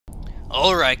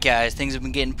Alright guys, things have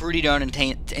been getting pretty darn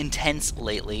intense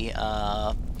lately.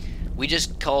 We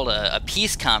just called a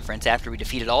peace conference after we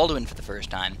defeated Alduin for the first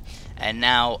time. And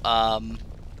now,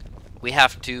 we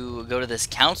have to go to this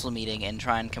council meeting and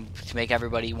try and to make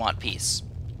everybody want peace.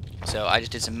 So I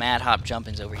just did some mad hop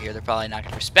jumpins over here. They're probably not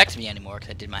going to respect me anymore because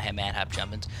I did my mad hop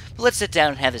jumpins. But let's sit down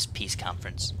and have this peace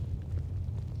conference.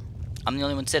 I'm the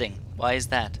only one sitting. Why is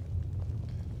that?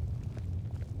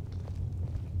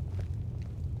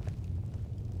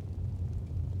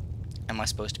 Am I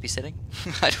supposed to be sitting?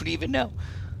 I don't even know.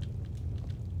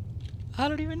 I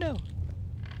don't even know.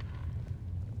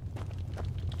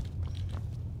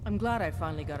 I'm glad I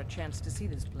finally got a chance to see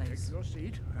this place. Take your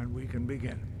seat, and we can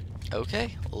begin.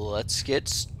 Okay, let's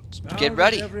get Now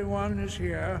ready. that everyone is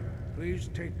here, please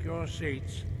take your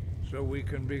seats so we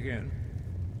can begin.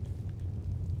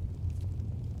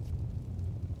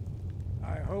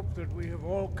 I hope that we have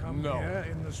all come here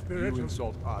in the spirit You of...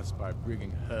 insult us by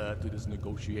bringing her to this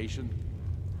negotiation?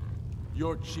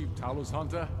 You're Chief Talos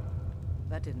Hunter?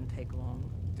 That didn't take long.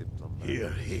 Here,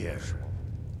 here.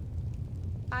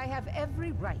 I have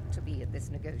every right to be at this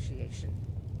negotiation.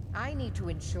 I need to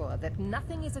ensure that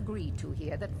nothing is agreed to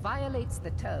here that violates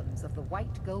the terms of the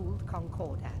White Gold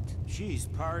Concordat. She's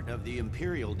part of the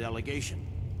Imperial delegation.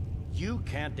 You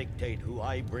can't dictate who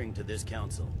I bring to this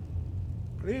council.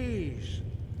 Please,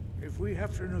 if we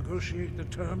have to negotiate the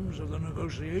terms of the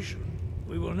negotiation,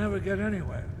 we will never get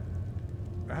anywhere.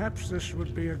 Perhaps this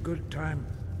would be a good time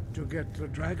to get the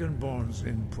Dragonborn's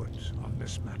input on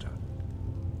this matter.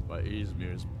 By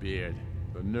Izmir's beard,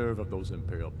 the nerve of those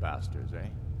Imperial bastards, eh?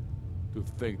 To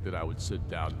think that I would sit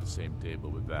down at the same table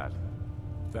with that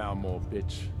Thalmor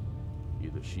bitch.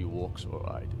 Either she walks or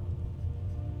I do.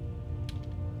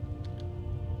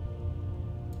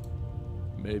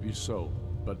 Maybe so,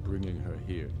 but bringing her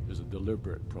here is a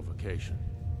deliberate provocation.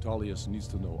 Tullius needs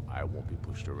to know I won't be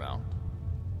pushed around.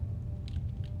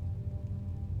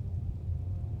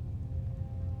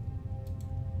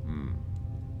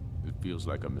 It feels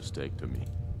like a mistake to me.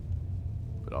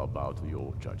 But I'll bow to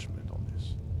your judgment on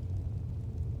this.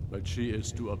 But she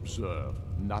is to observe,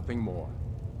 nothing more.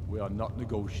 We are not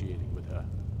negotiating with her.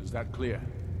 Is that clear?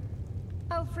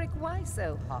 Ulfric, why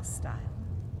so hostile?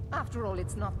 After all,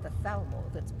 it's not the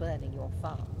Thalmor that's burning your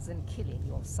farms and killing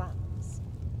your sons.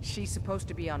 She's supposed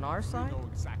to be on our We side? know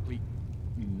exactly.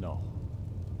 No.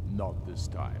 Not this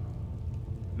time.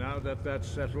 Now that that's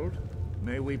settled,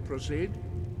 may we proceed?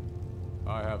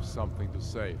 I have something to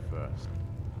say first.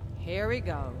 Here we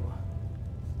go.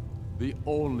 The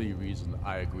only reason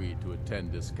I agreed to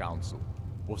attend this council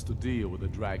was to deal with the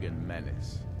dragon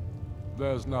menace.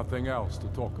 There's nothing else to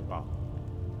talk about.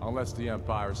 Unless the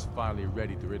Empire is finally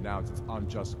ready to renounce its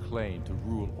unjust claim to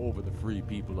rule over the free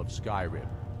people of Skyrim.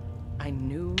 I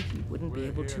knew he wouldn't be We're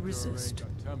able here to resist.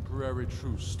 arrange a temporary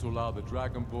truce to allow the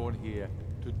Dragonborn here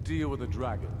to deal with the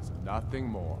dragons, nothing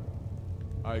more.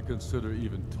 I consider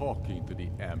even talking to the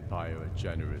Empire a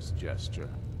generous gesture.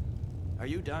 Are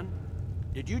you done?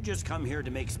 Did you just come here to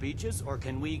make speeches, or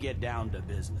can we get down to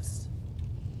business?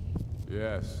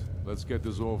 Yes, let's get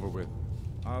this over with.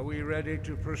 Are we ready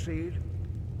to proceed?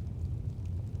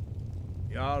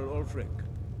 Jarl Ulfric,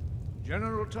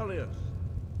 General Tullius,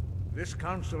 this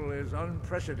council is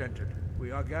unprecedented. We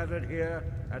are gathered here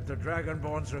at the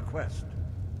Dragonborn's request.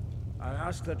 I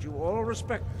ask that you all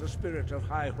respect the spirit of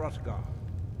High Hrothgar,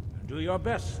 and do your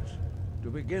best to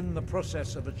begin the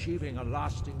process of achieving a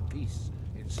lasting peace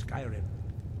in Skyrim.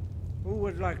 Who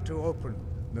would like to open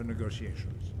the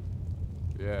negotiations?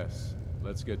 Yes,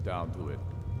 let's get down to it.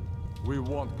 We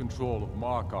want control of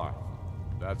Markarth.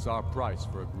 That's our price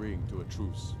for agreeing to a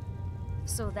truce.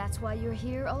 So that's why you're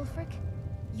here, Ulfric?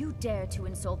 You dare to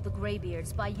insult the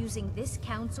Greybeards by using this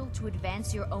council to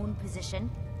advance your own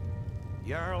position?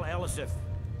 Jarl Elisif.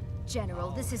 General,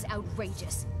 this is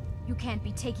outrageous. You can't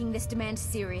be taking this demand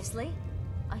seriously.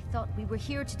 I thought we were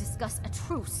here to discuss a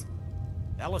truce.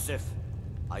 Elisif,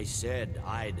 I said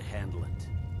I'd handle it.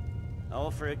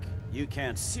 Ulfric, you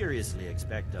can't seriously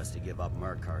expect us to give up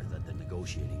Markarth at the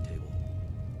negotiating table.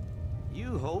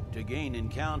 You hope to gain in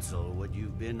council what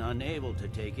you've been unable to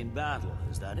take in battle,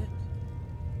 is that it?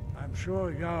 I'm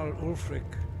sure Jarl Ulfric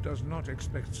does not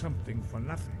expect something for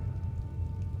nothing.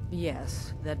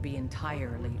 Yes, that'd be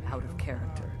entirely out of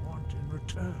character. I want in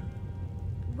return.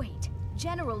 Wait,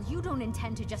 General, you don't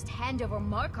intend to just hand over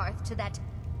Markarth to that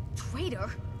traitor?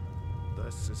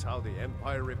 This is how the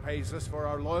Empire repays us for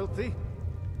our loyalty?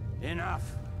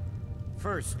 Enough.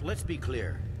 First, let's be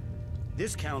clear.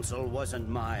 This council wasn't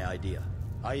my idea.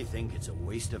 I think it's a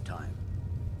waste of time.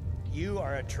 You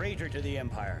are a traitor to the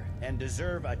Empire, and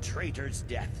deserve a traitor's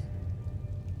death.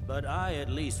 but I at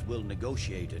least will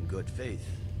negotiate in good faith.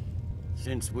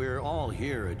 Since we're all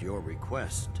here at your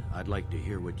request, I'd like to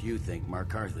hear what you think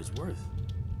Markarth is worth.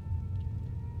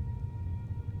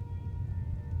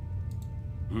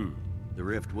 The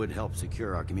rift would help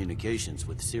secure our communications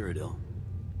with Cyrodiil,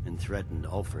 and threatened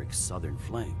Ulfric's southern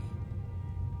flank.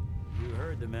 You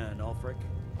heard the man, Ulfric.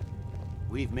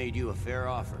 We've made you a fair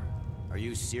offer. Are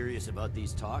you serious about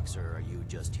these talks, or are you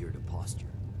just here to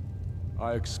posture?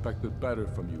 I expected better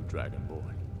from you,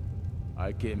 Dragonborn.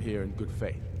 I came here in good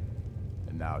faith,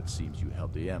 and now it seems you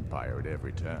help the Empire at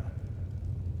every turn.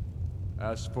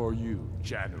 As for you,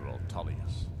 General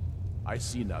Tullius, I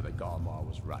see now that Galmar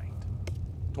was right.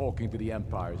 Talking to the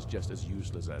Empire is just as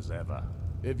useless as ever.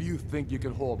 If you think you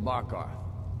can hold Markarth,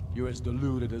 you're as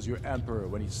deluded as your Emperor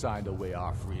when he signed away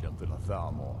our freedom to the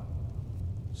Thalmor.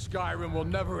 Skyrim will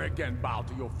never again bow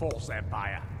to your false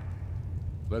empire.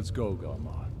 Let's go,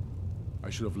 Galmar. I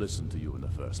should have listened to you in the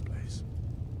first place.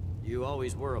 You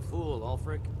always were a fool,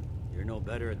 Ulfric. You're no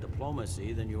better at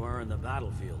diplomacy than you are in the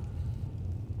battlefield.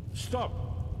 Stop!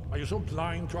 Are you so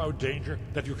blind to our danger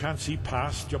that you can't see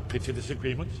past your petty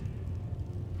disagreements?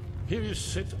 Here you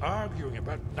sit arguing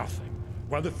about nothing,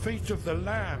 while the fate of the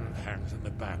land hangs in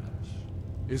the balance.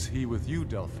 Is he with you,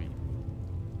 Delphine?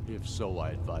 If so, I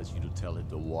advise you to tell him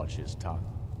to watch his tongue.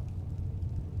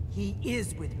 He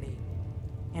is with me.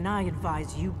 And I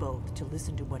advise you both to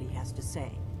listen to what he has to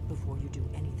say before you do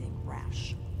anything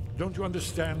rash. Don't you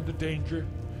understand the danger?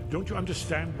 Don't you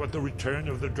understand what the return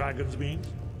of the dragons means?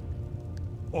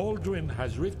 Alduin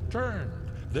has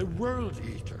returned, the World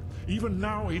Eater. Even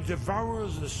now he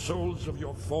devours the souls of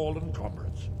your fallen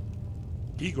comrades.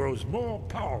 He grows more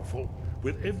powerful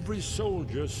with every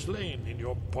soldier slain in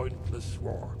your pointless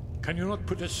war. Can you not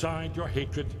put aside your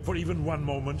hatred for even one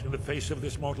moment in the face of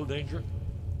this mortal danger?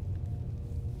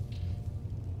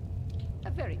 A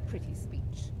very pretty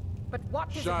speech. But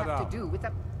what does Shut it have up. to do with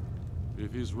the...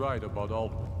 If he's right about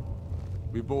Alduin,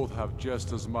 we both have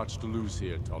just as much to lose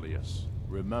here, Tullius.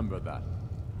 Remember that.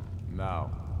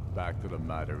 Now, back to the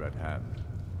matter at hand.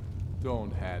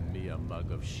 Don't hand me a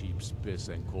mug of sheep's piss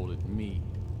and call it mead.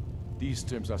 These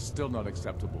terms are still not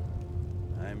acceptable.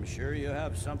 I'm sure you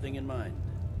have something in mind.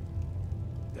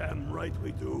 Damn right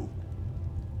we do.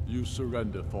 You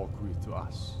surrender Falkreath to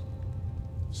us.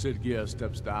 Sidgeir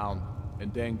steps down,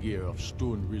 and Dengir of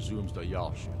Stun resumes the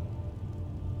Jarlship.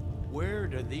 Where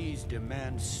do these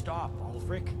demands stop,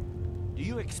 Ulfric? Do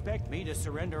you expect me to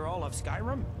surrender all of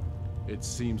Skyrim? It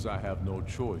seems I have no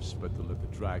choice but to let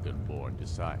the Dragonborn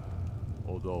decide.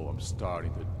 Although I'm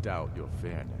starting to doubt your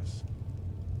fairness.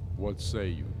 What say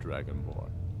you,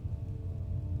 Dragonborn?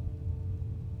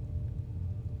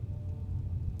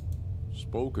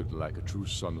 Spoken like a true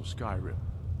son of Skyrim.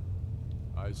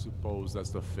 I suppose that's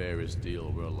the fairest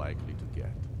deal we're likely to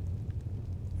get.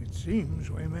 It seems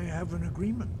we may have an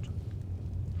agreement.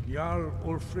 Jarl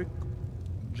Ulfric,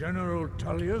 General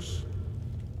Tullius,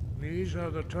 these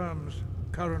are the terms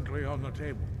currently on the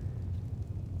table.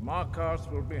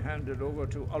 Markarth will be handed over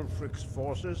to Ulfric's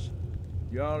forces,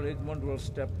 Jarl Igmund will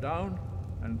step down,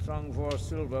 and Thangvor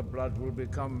Silverblood will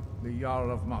become the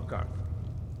Jarl of Markarth.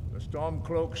 The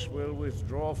Stormcloaks will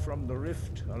withdraw from the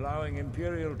rift, allowing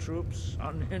Imperial troops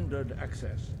unhindered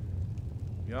access.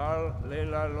 Jarl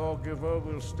Leila Lawgiver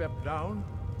will step down,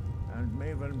 and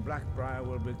Maven Blackbriar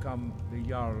will become the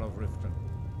Jarl of Riften.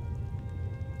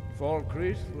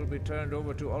 Falkreath will be turned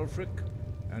over to Ulfric,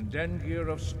 and Dengir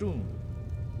of Stun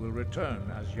will return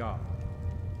as Jarl.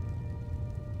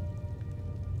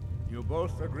 You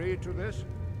both agree to this?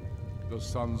 The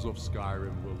Sons of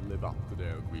Skyrim will live up to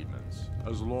their agreements,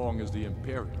 as long as the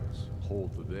Imperials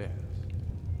hold to theirs.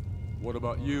 What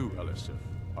about you, Elisif?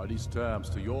 Are these terms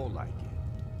to your liking?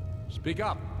 Speak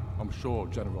up! I'm sure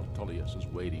General Tullius is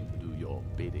waiting to do your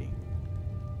bidding.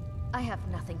 I have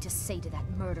nothing to say to that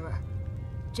murderer.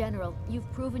 General,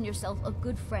 you've proven yourself a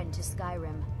good friend to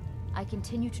Skyrim. I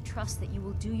continue to trust that you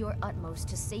will do your utmost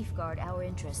to safeguard our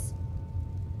interests.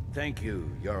 Thank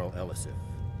you, Jarl Elisif.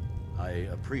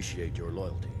 I appreciate your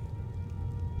loyalty.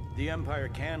 The Empire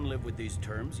can live with these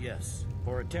terms, yes,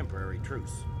 for a temporary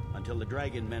truce, until the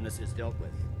dragon menace is dealt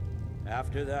with.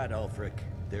 After that, Ulfric,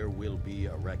 there will be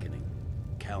a reckoning.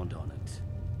 Count on it.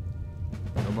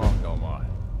 Come on, Galmar.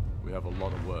 We have a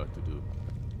lot of work to do.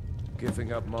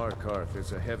 Giving up Markarth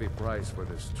is a heavy price for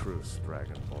this truce,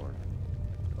 Dragonborn.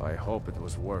 I hope it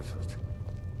was worth it.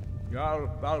 Jarl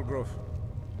Balgruuf,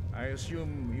 I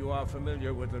assume you are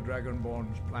familiar with the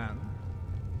Dragonborn's plan?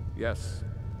 Yes,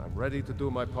 I'm ready to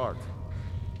do my part.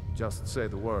 Just say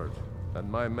the word, and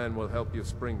my men will help you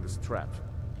spring this trap.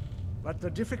 But the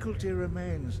difficulty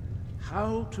remains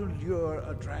how to lure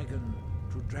a dragon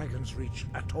to Dragon's Reach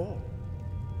at all?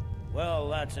 Well,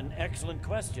 that's an excellent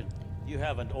question. You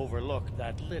haven't overlooked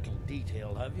that little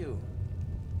detail, have you?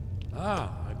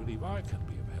 Ah, I believe I can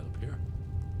be of help here.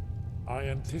 I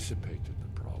anticipated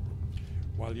the problem.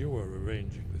 While you were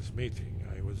arranging this meeting,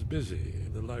 I was busy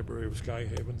in the library of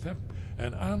Skyhaven Temple,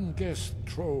 an unguessed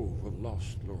trove of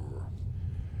lost lore.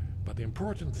 But the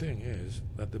important thing is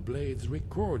that the Blades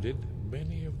recorded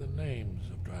many of the names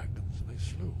of dragons they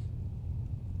slew.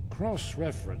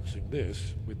 Cross-referencing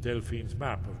this with Delphine's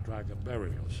map of dragon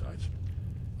burial sites,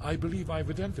 I believe I've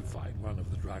identified one of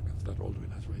the dragons that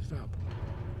Alduin has raised up.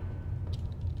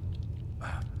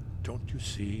 Don't you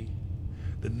see?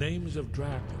 The names of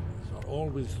dragons are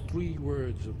always 3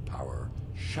 words of power,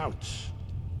 shouts.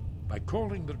 By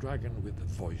calling the dragon with the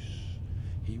voice,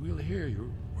 he will hear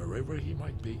you wherever he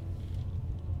might be.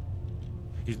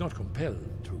 He's not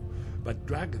compelled to, but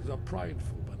dragons are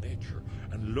prideful by nature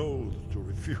and loath to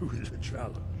refuse a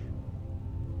challenge.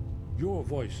 Your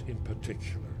voice in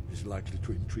particular is likely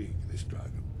to intrigue this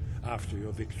dragon after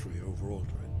your victory over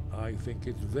Alduin. I think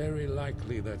it's very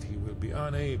likely that he will be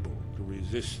unable to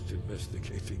resist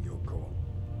investigating your call.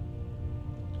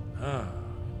 Ah,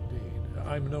 indeed.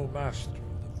 I'm no master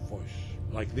of the voice,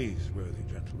 like these worthy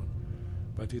gentlemen,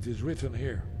 but it is written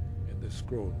here in this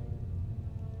scroll.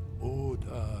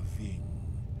 Oda Ving,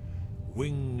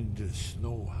 winged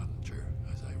snow hunter,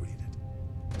 as I read it.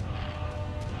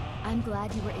 I'm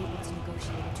glad you were able to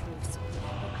negotiate a truce.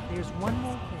 There's one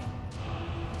more thing.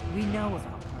 We know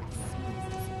about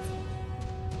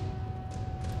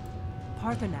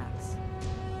Parthenax,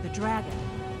 the dragon.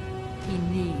 He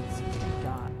needs to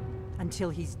die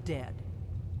until he's dead.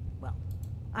 Well,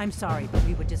 I'm sorry, but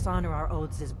we would dishonor our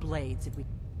oaths as Blades if we...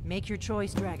 Make your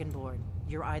choice, Dragonborn.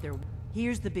 You're either...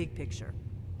 Here's the big picture.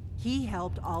 He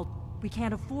helped all... We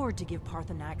can't afford to give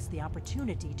Parthenax the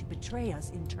opportunity to betray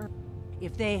us in turn.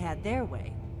 If they had their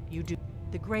way, you do...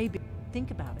 The Greybeard...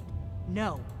 Think about it.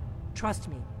 No. Trust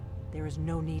me. There is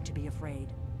no need to be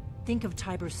afraid. Think of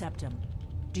Tiber Septim.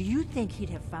 Do you think he'd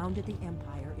have founded the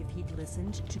Empire if he'd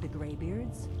listened to the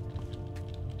Greybeards?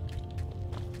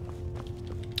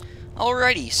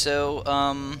 Alrighty, so,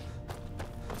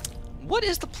 what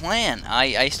is the plan?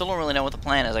 I still don't really know what the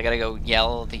plan is. I gotta go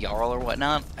yell at the Jarl or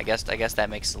whatnot. I guess that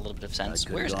makes a little bit of sense.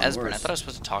 Where's Esbern? I thought I was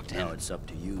supposed to talk to him. Now it's up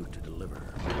to you to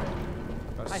deliver.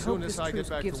 As soon as I get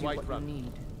back to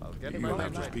Whiterun, I'll get You my have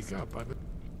men to ready. speak up.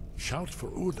 Shout for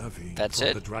Udavine That's from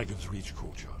it. the Dragon's Reach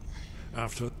courtyard.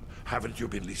 After, haven't you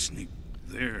been listening?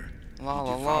 There, La, he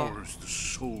la, la. devours the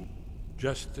soul.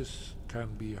 Justice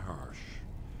can be harsh,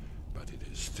 but it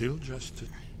is still justice.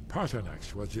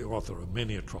 Parthenax was the author of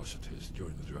many atrocities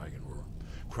during the Dragon War.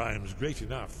 Crimes great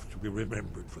enough to be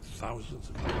remembered for thousands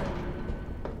of years.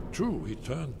 True, he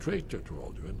turned traitor to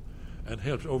Alduin and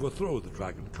helped overthrow the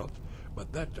Dragon Cult,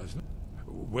 but that doesn't...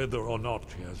 Whether or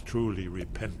not he has truly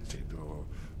repented or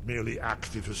merely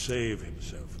acted to save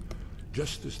himself,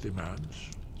 justice demands...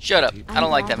 Shut up. I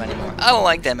don't like them anymore. I don't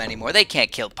like them anymore. They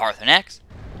can't kill Parthenax.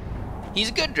 He's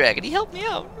a good dragon. He helped me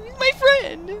out. He's my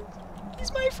friend.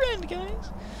 He's my friend,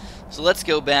 guys. So let's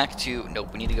go back to...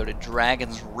 Nope, we need to go to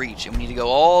Dragon's Reach. And we need to go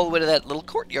all the way to that little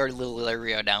courtyard little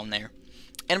area down there.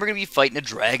 And we're going to be fighting a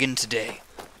dragon today.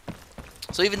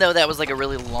 So even though that was like a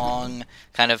really long,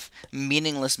 kind of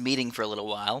meaningless meeting for a little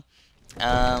while,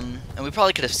 and we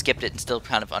probably could have skipped it and still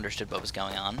kind of understood what was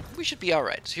going on, we should be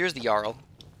alright. So here's the Jarl.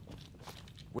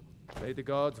 May the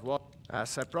gods walk.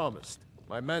 As I promised,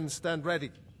 my men stand ready.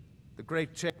 The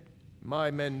great change. My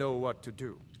men know what to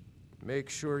do. Make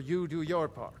sure you do your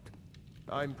part.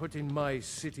 I'm putting my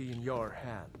city in your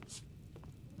hands.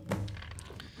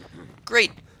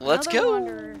 Great. Let's Another go.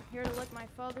 wanderer, here to lick my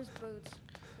father's boots.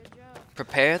 Good job.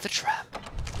 Prepare the trap.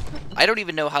 I don't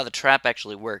even know how the trap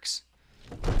actually works.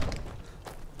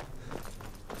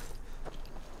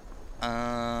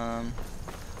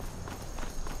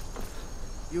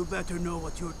 You better know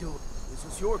what you're doing. This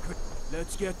is your...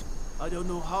 Let's get... I don't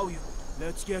know how you...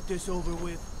 Let's get this over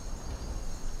with.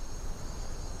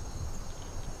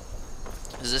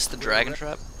 Is this the dragon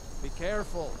trap? Be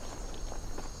careful.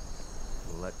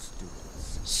 Let's do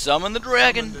this. Summon the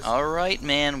dragon. Alright,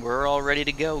 man. We're all ready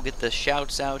to go. Get the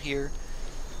shouts out here.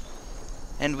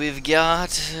 And we've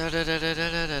got...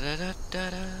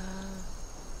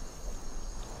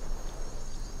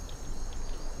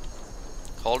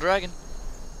 Call dragon.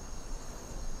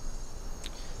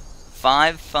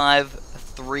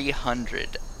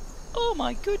 55300. Oh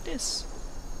my goodness.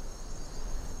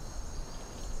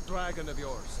 Dragon of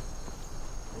yours.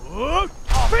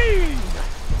 Fiend!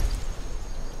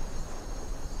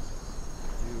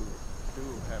 You do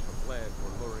have a plan for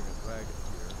luring a dragon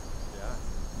here, yeah?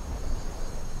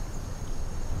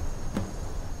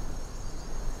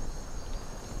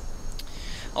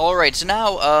 Alright, so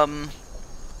now,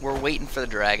 we're waiting for the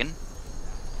dragon.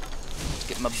 Let's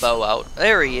get my bow out.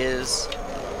 There he is.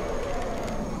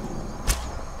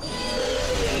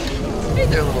 Hey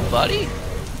there, little buddy.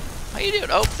 How you doing?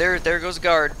 Oh, there goes a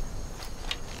guard.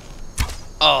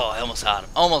 Oh, I almost got him.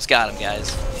 Almost got him,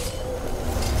 guys.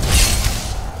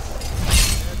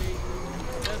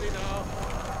 Steady now.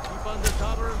 Keep on the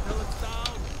cover until it's down.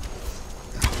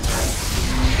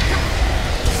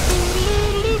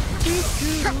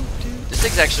 This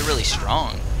thing's actually really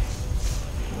strong.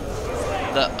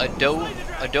 The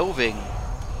Adoving.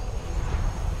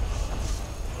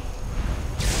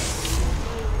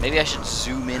 Maybe I should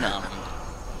zoom in on him.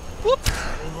 Whoop!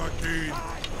 Overkeen,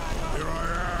 here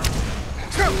I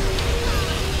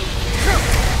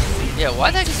Yeah,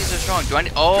 why the heck is he so strong? Do I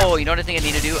need, oh, you know what I think I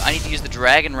need to do? I need to use the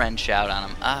Dragon Rend shout on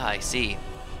him. Ah, I see.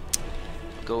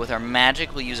 Go with our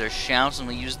magic, we'll use our shouts, and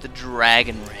we'll use the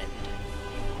Dragon Rend.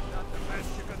 Not the best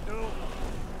you can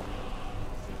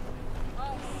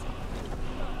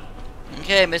do.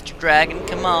 Okay, Mr. Dragon,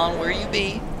 come on, where you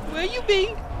be? Where you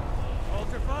be?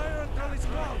 Hold your fire until he's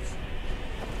close.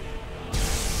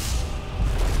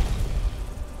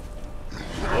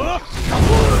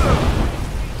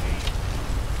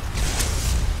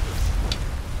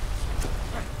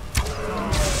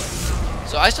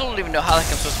 So I still don't even know how the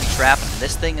heck I'm supposed to be trapping him.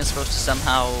 This thing is supposed to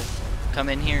somehow come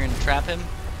in here and trap him?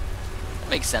 That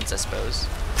makes sense, I suppose.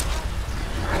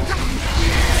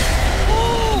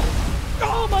 Oh!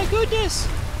 Oh my goodness!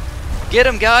 Get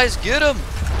him, guys! Get him!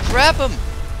 Trap him!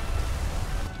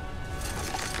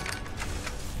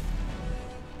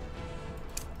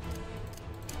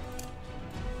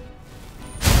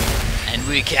 And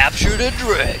we captured a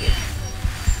dragon!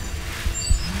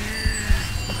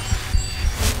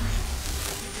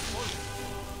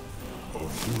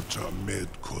 Ovuta med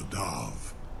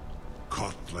Kodav,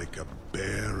 caught like a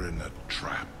bear in a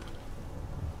trap.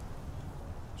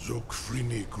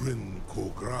 Zokfrini grin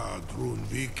kogra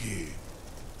drunviki,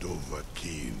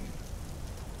 Dovahkiin.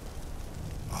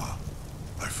 Ah,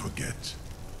 I forget.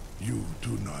 You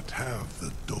do not have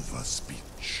the Dova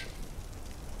speech.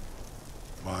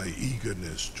 My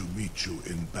eagerness to meet you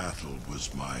in battle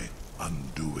was my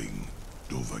undoing,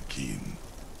 Dovahkiin.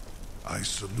 I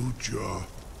salute your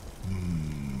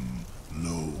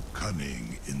low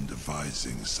cunning in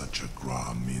devising such a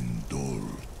Gramin Dol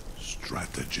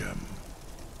stratagem.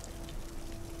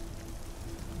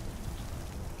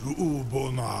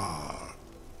 Ubonar,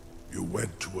 you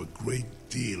went to a great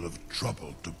deal of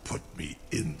trouble to put me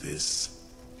in this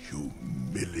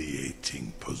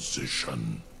humiliating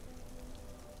position.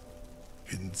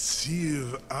 In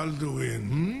Sir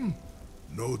Alduin,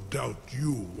 no doubt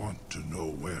you want to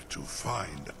know where to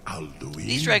find Alduin.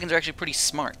 These dragons are actually pretty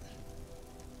smart.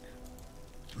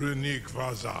 Renik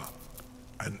Vaza,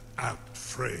 an apt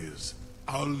phrase.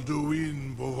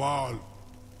 Alduin Boval.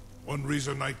 One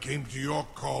reason I came to your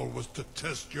call was to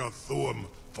test your Thuum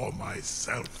for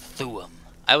myself. Thuum.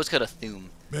 I always called a Thuum.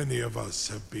 Many of us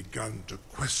have begun to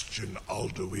question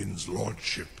Alduin's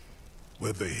lordship,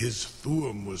 whether his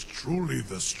Thuum was truly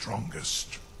the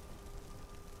strongest.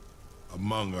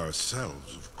 Among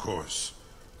ourselves, of course.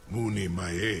 Muni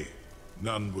Mae,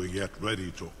 none were yet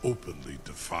ready to openly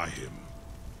defy him.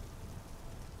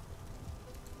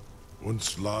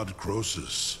 Once Lord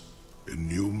Croesus,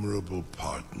 innumerable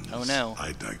pardons. Oh no.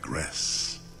 I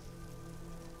digress.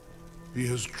 He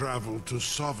has traveled to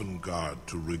Sovngarde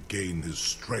to regain his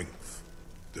strength,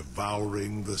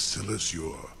 devouring the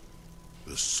Silesur,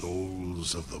 the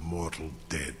souls of the mortal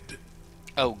dead.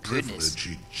 Oh, goodness. Privilege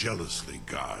he jealously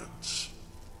guards.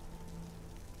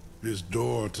 His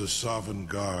door to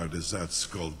Sovngarde is at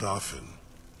Skuldafn,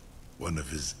 one of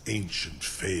his ancient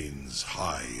fanes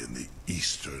high in the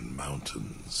eastern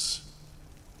mountains.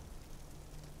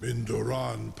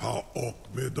 Mindoran pa ok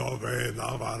midoven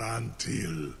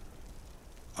avarantil.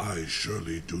 I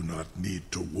surely do not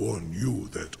need to warn you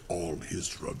that all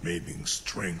his remaining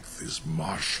strength is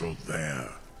marshaled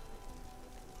there.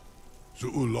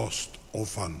 Zuulost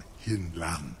ofan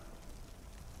hinlan.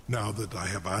 Now that I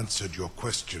have answered your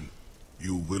question,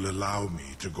 you will allow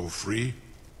me to go free?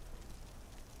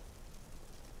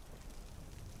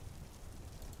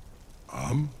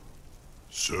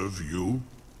 Serve you?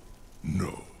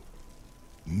 No.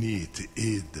 Need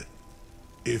id.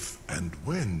 If and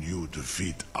when you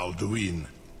defeat Alduin,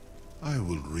 I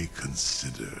will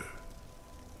reconsider.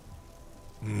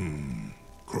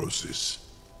 Croesus.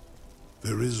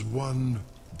 There is one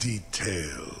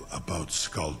detail about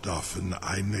Skuldafn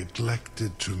I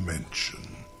neglected to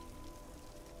mention.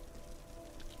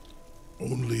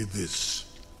 Only this.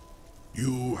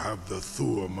 You have the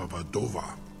Thuum of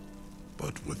Adova,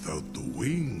 But without the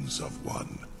wings of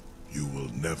one, you will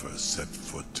never set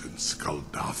foot in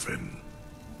Skyrim.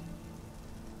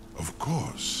 Of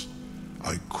course,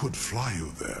 I could fly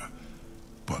you there,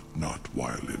 but not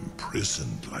while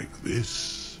imprisoned like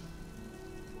this.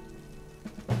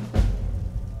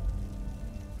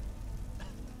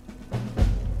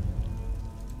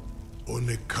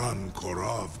 Onikan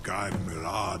Korav Gaim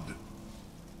Mirad.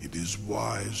 It is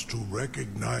wise to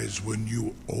recognize when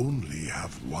you only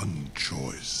have one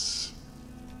choice.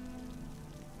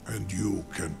 And you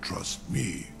can trust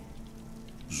me.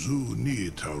 Zu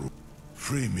Nitaru.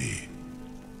 Free me,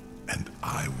 and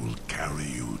I will carry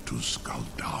you to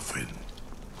Skyrim.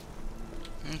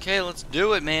 Okay, let's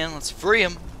do it, man. Let's free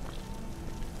him.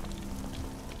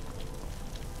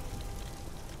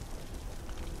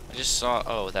 I just saw...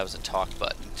 Oh, that was a talk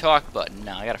button. Talk button.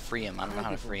 No, I gotta free him. I don't know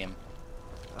how to free him.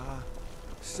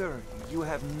 Sir, you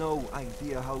have no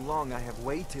idea how long I have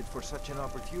waited for such an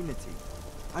opportunity.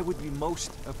 I would be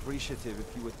most appreciative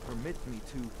if you would permit me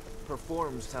to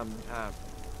perform some,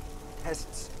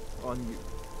 tests on you,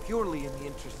 purely in the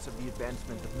interests of the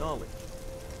advancement of knowledge.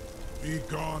 Be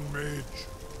gone, mage.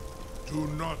 Do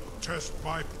not test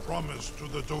my promise to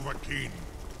the Dovahkiin.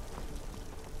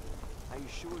 I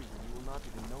assure you, you will not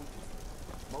even notice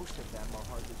it. Most of them are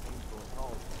hardly painful at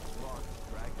all. Large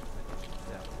dragons that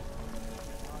themselves.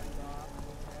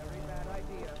 Very bad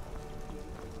idea.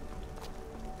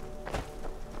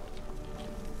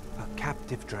 A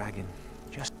captive dragon.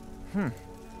 Just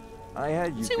I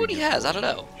had you. Let's see what he has. I don't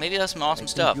know. Maybe that's some awesome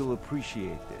stuff. You'll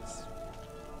appreciate this.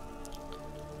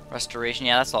 Restoration.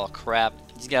 Yeah, that's all crap.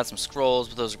 He's got some scrolls,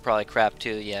 but those are probably crap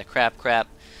too. Yeah, crap.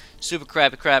 Super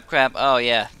crappy crap. Oh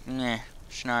yeah. Meh.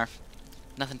 Schnarf.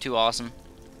 Nothing too awesome.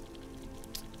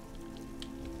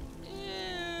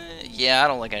 Yeah, I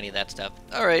don't like any of that stuff.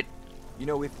 Alright. You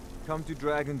know, we've come to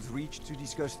Dragon's Reach to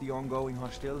discuss the ongoing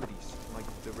hostilities, like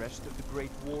the rest of the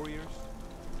great warriors.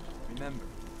 Remember,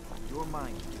 your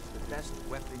mind is the best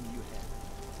weapon you have.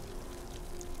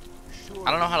 Sure,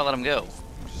 I don't know how to let him go.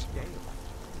 Scale,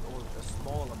 or a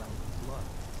small amount of blood.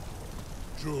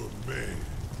 Jume,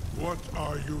 what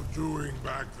are you doing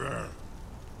back there?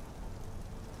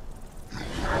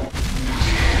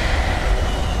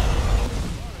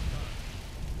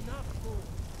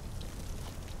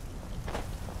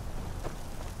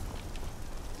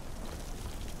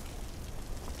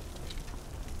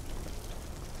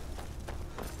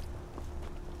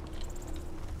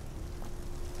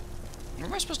 Where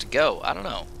am I supposed to go? I don't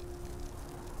know.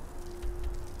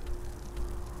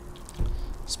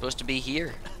 It's supposed to be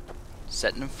here.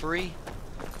 Setting them free.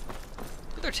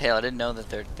 Look at their tail. I didn't know that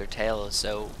their tail is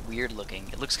so weird looking.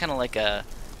 It looks kind of like a...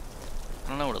 I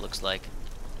don't know what it looks like.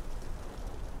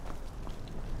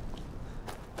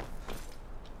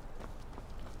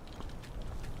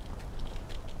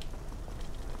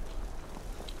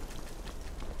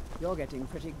 You're getting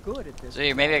pretty good at this. So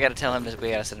here, maybe I gotta tell him that we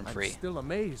gotta set him free. I'm still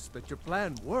amazed that your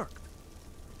plan worked.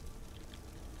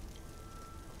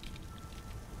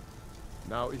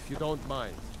 Now, if you don't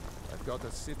mind, I've got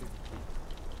a city.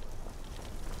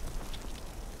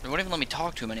 They won't even let me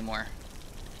talk to him anymore.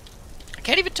 I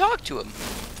can't even talk to him.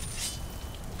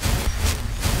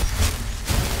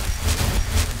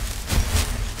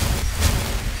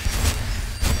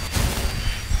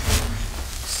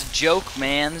 This is a joke,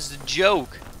 man. This is a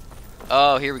joke.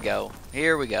 Oh, here we go.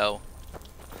 Here we go.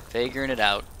 Figuring it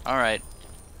out. Alright.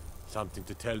 Something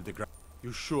to tell the dragon.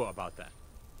 You sure about that?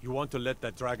 You want to let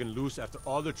that dragon loose after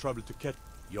all the trouble to catch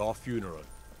your funeral?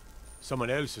 Someone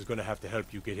else is gonna have to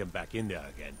help you get him back in there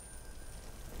again.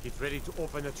 Get ready to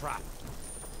open the trap.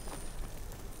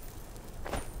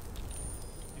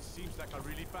 This seems like a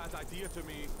really bad idea to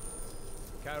me.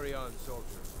 Carry on, soldier.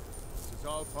 This is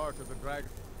all part of the dragon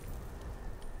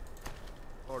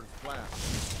Lord's plan.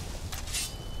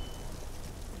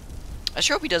 I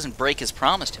sure hope he doesn't break his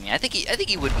promise to me. I think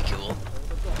he would be cool.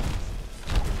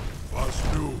 Was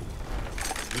du?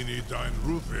 Ini dein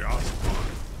Rufe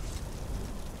Aspan.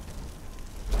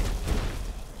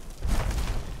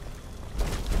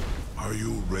 Are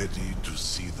you ready to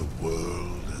see the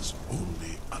world as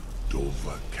only a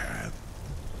Dova can?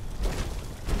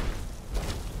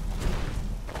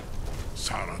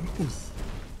 Saran Uth,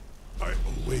 I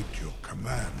await your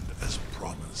command as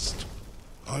promised.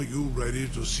 Are you ready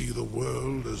to see the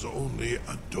world as only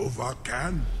a Dova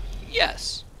can?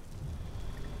 Yes.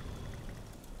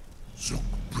 Zuk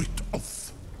Brit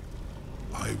Oth.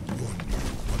 I warn you,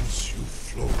 once you've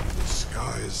flown the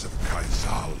skies of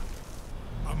Kaisal,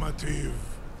 Amativ,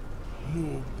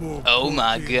 oh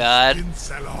my god.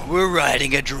 We're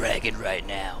riding a dragon right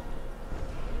now.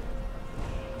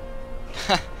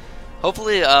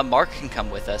 Hopefully Mark can come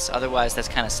with us, otherwise that's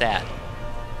kind of sad.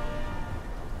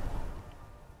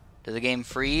 Does the game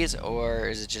freeze, or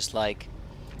is it just like...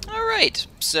 Alright,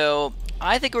 so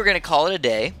I think we're going to call it a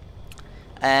day,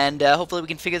 and hopefully we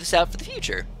can figure this out for the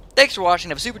future. Thanks for watching.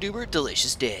 Have a super duper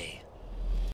delicious day.